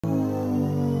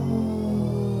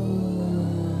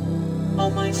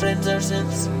my friends are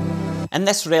synths. In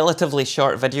this relatively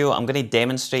short video, I'm going to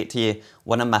demonstrate to you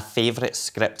one of my favourite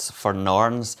scripts for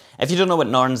Norns. If you don't know what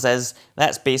Norns is,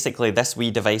 that's basically this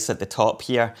wee device at the top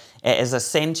here. It is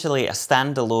essentially a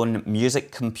standalone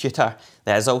music computer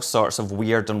that has all sorts of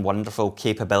weird and wonderful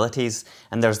capabilities,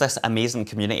 and there's this amazing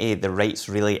community that writes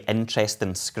really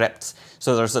interesting scripts.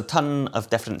 So there's a ton of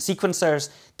different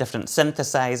sequencers, different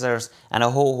synthesizers, and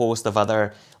a whole host of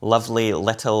other lovely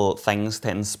little things to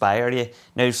inspire you.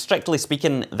 Now, strictly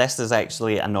speaking, this is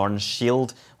actually a Norns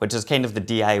Shield, which is kind of the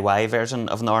DIY version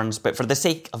of Norns, but for the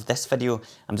sake of this video,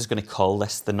 I'm just going to call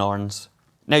this the Norns.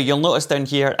 Now, you'll notice down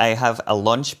here I have a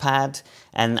launch pad,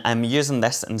 and I'm using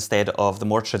this instead of the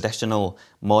more traditional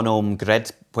Monome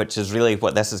grid, which is really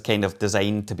what this is kind of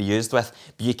designed to be used with.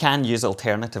 But you can use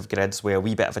alternative grids with a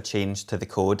wee bit of a change to the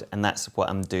code, and that's what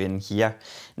I'm doing here.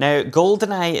 Now,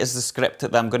 Goldeneye is the script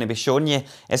that I'm going to be showing you.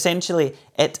 Essentially,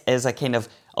 it is a kind of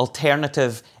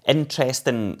alternative,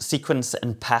 interesting sequence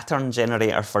and pattern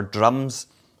generator for drums.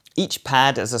 Each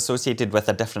pad is associated with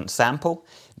a different sample.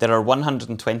 There are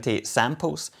 128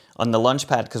 samples. On the launch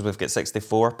pad, because we've got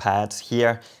 64 pads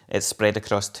here, it's spread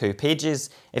across 2 pages.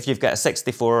 If you've got a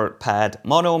 64 pad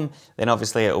monome, then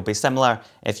obviously it will be similar.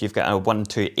 If you've got a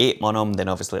 128 monome, then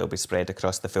obviously it will be spread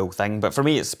across the full thing. But for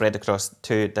me, it's spread across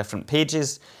 2 different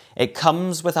pages. It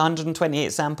comes with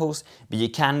 128 samples, but you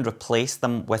can replace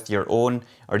them with your own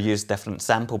or use different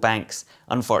sample banks.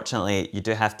 Unfortunately, you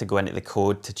do have to go into the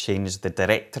code to change the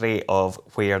directory of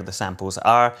where the samples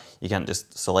are. You can't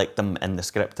just select them in the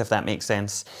script, if that makes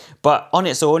sense. But on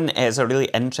its own, it's a really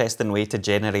interesting way to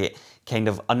generate kind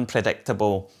of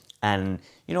unpredictable and,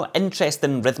 you know,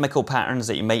 interesting rhythmical patterns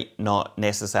that you might not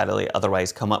necessarily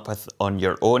otherwise come up with on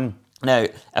your own. Now,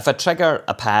 if I trigger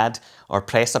a pad or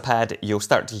press a pad, you'll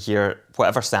start to hear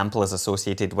whatever sample is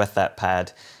associated with that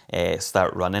pad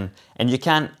start running. And you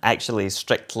can't actually,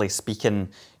 strictly speaking,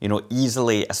 you know,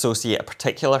 easily associate a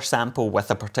particular sample with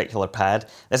a particular pad.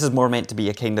 This is more meant to be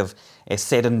a kind of a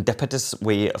serendipitous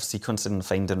way of sequencing and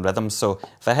finding rhythms. So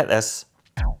if I hit this,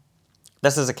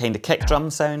 this is a kind of kick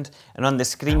drum sound, and on the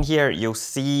screen here you'll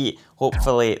see,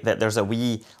 hopefully, that there's a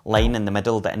wee line in the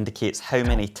middle that indicates how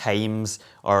many times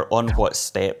or on what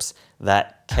steps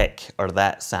that kick or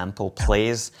that sample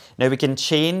plays. Now, we can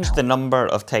change the number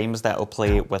of times that will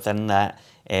play within that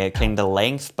kind of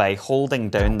length by holding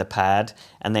down the pad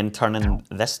and then turning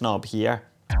this knob here,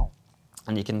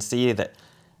 and you can see that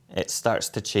it starts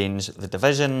to change the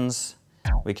divisions.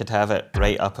 We could have it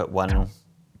right up at 1.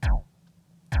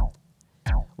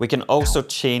 We can also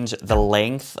change the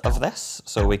length of this,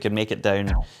 so we can make it down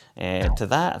to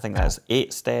that. I think that's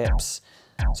 8 steps.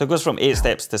 So it goes from 8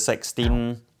 steps to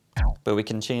 16, but we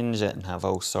can change it and have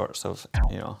all sorts of,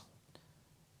 you know,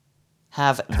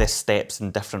 have the steps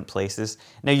in different places.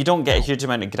 Now, you don't get a huge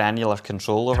amount of granular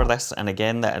control over this, and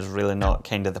again, that is really not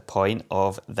kind of the point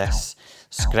of this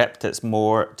script. It's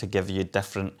more to give you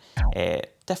different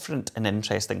and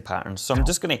interesting patterns. So I'm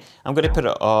going to put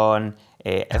it on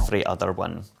every other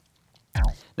one.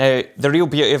 Now, the real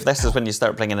beauty of this is when you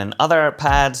start bringing in other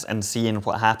pads and seeing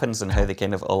what happens and how they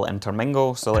kind of all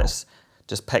intermingle. So let's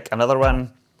just pick another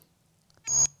one.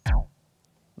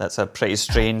 That's a pretty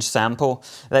strange sample.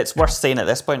 It's worth saying at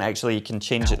this point, actually, you can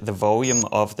change the volume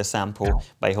of the sample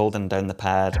by holding down the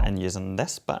pad and using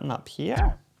this button up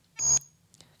here,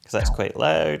 because that's quite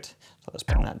loud. So let's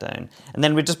bring that down. And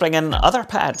then we just bring in other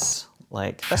pads,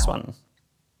 like this one.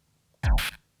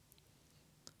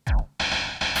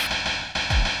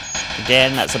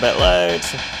 Again, that's a bit loud.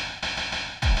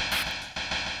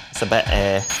 It's a bit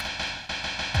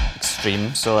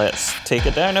extreme, so let's take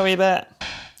it down a wee bit.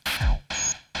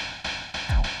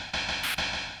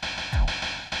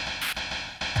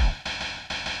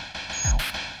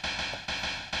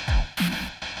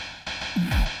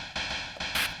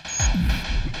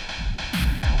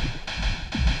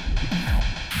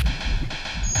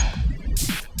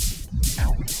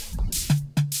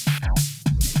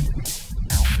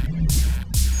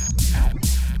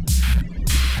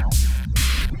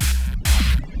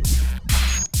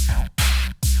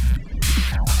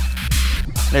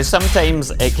 Now,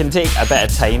 sometimes it can take a bit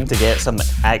of time to get some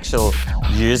actual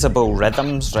usable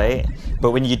rhythms, right?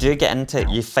 But when you do get into it,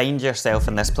 you find yourself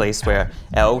in this place where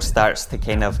it all starts to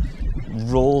kind of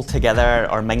roll together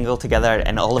or mingle together,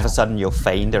 and all of a sudden you'll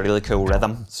find a really cool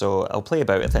rhythm. So I'll play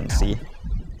about with it and see.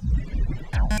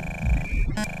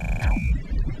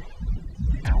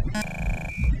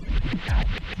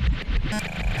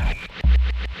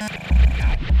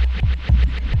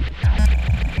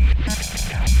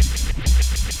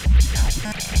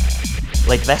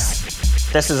 Like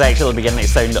this is actually beginning to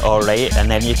sound alright, and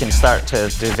then you can start to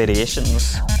do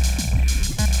variations.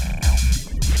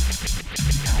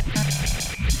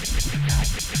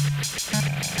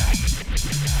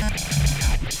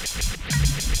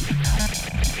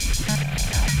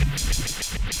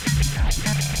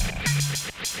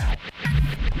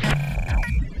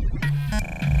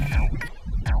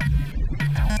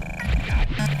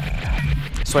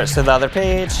 Switch to the other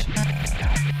page.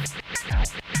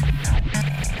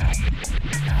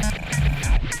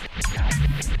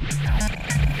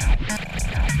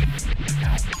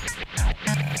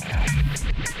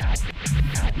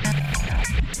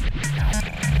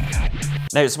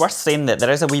 Now it's worth saying that there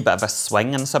is a wee bit of a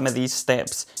swing in some of these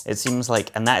steps, it seems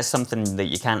like, and that is something that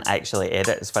you can't actually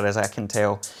edit as far as I can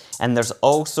tell. And there's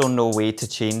also no way to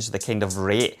change the kind of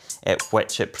rate at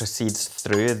which it proceeds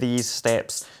through these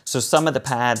steps. So some of the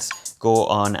pads go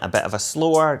on a bit of a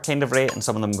slower kind of rate and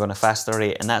some of them go on a faster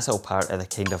rate, and that's all part of the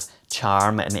kind of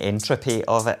charm and entropy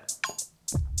of it.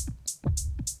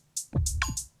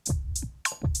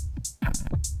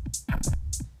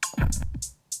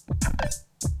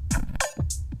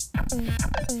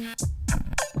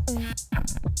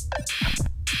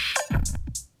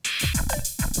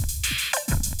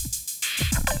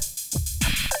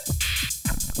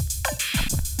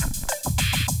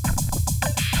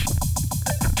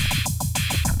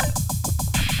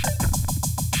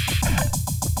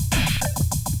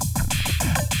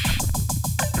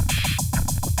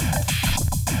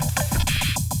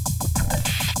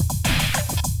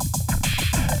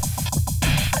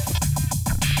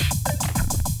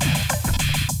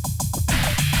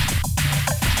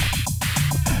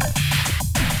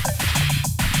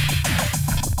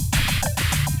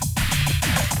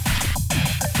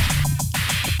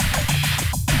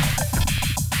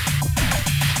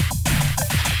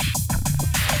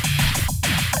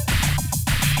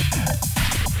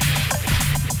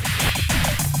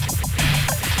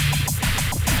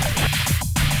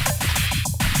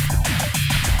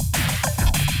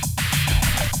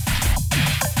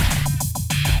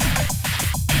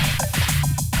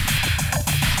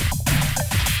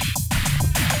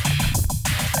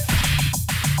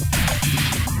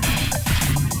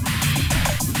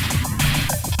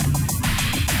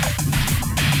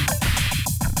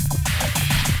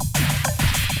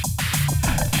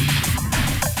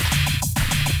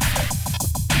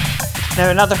 Now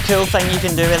another cool thing you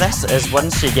can do with this is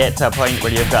once you get to a point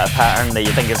where you've got a pattern that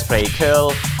you think is pretty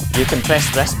cool, you can press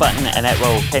this button and it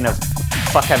will kind of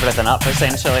fuck everything up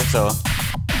essentially,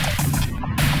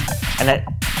 and it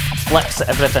flips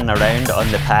everything around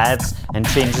on the pads and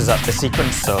changes up the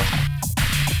sequence, so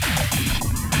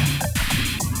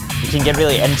you can get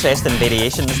really interesting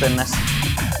variations in this.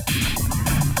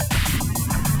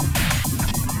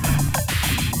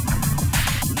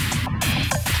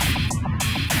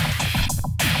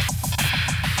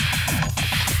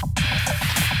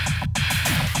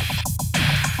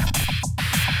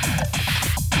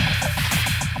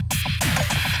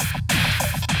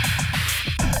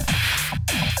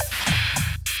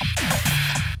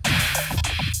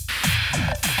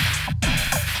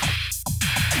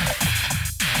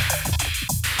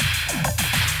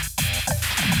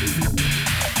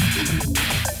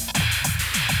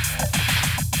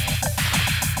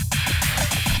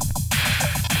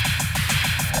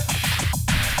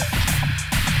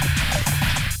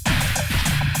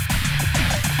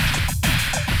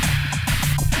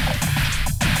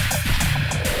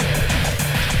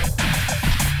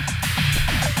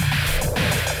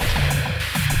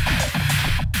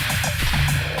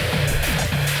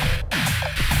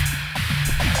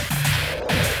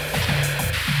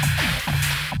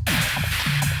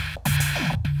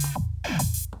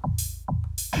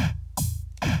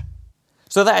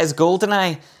 So that is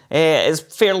Goldeneye. It's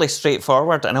fairly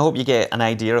straightforward and I hope you get an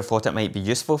idea of what it might be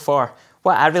useful for.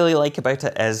 What I really like about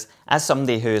it is, as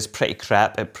somebody who is pretty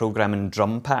crap at programming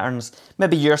drum patterns,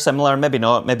 maybe you're similar, maybe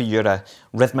not, maybe you're a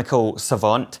rhythmical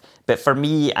savant, but for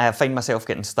me, I find myself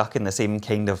getting stuck in the same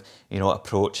kind of,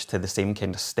 approach to the same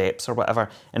kind of steps or whatever.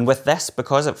 And with this,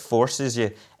 because it forces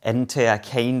you into a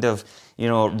kind of,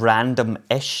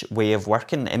 random-ish way of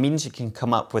working, it means you can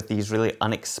come up with these really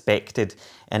unexpected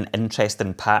and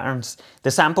interesting patterns.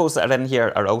 The samples that are in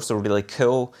here are also really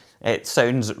cool. It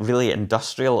sounds really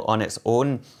industrial on its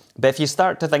own, but if you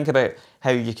start to think about how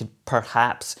you could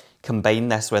perhaps combine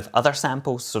this with other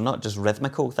samples, so not just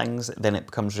rhythmical things, then it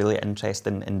becomes really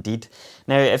interesting indeed.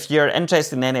 Now, if you're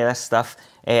interested in any of this stuff,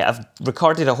 I've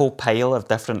recorded a whole pile of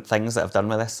different things that I've done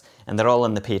with this, and they're all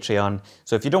in the Patreon.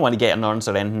 So if you don't want to get a Norns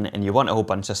or anything, and you want a whole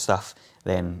bunch of stuff,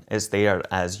 then it's there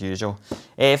as usual.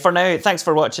 For now, thanks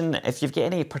for watching. If you've got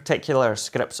any particular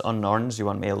scripts on Norns you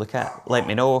want me to look at, let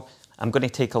me know. I'm going to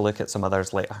take a look at some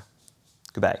others later.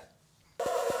 Goodbye.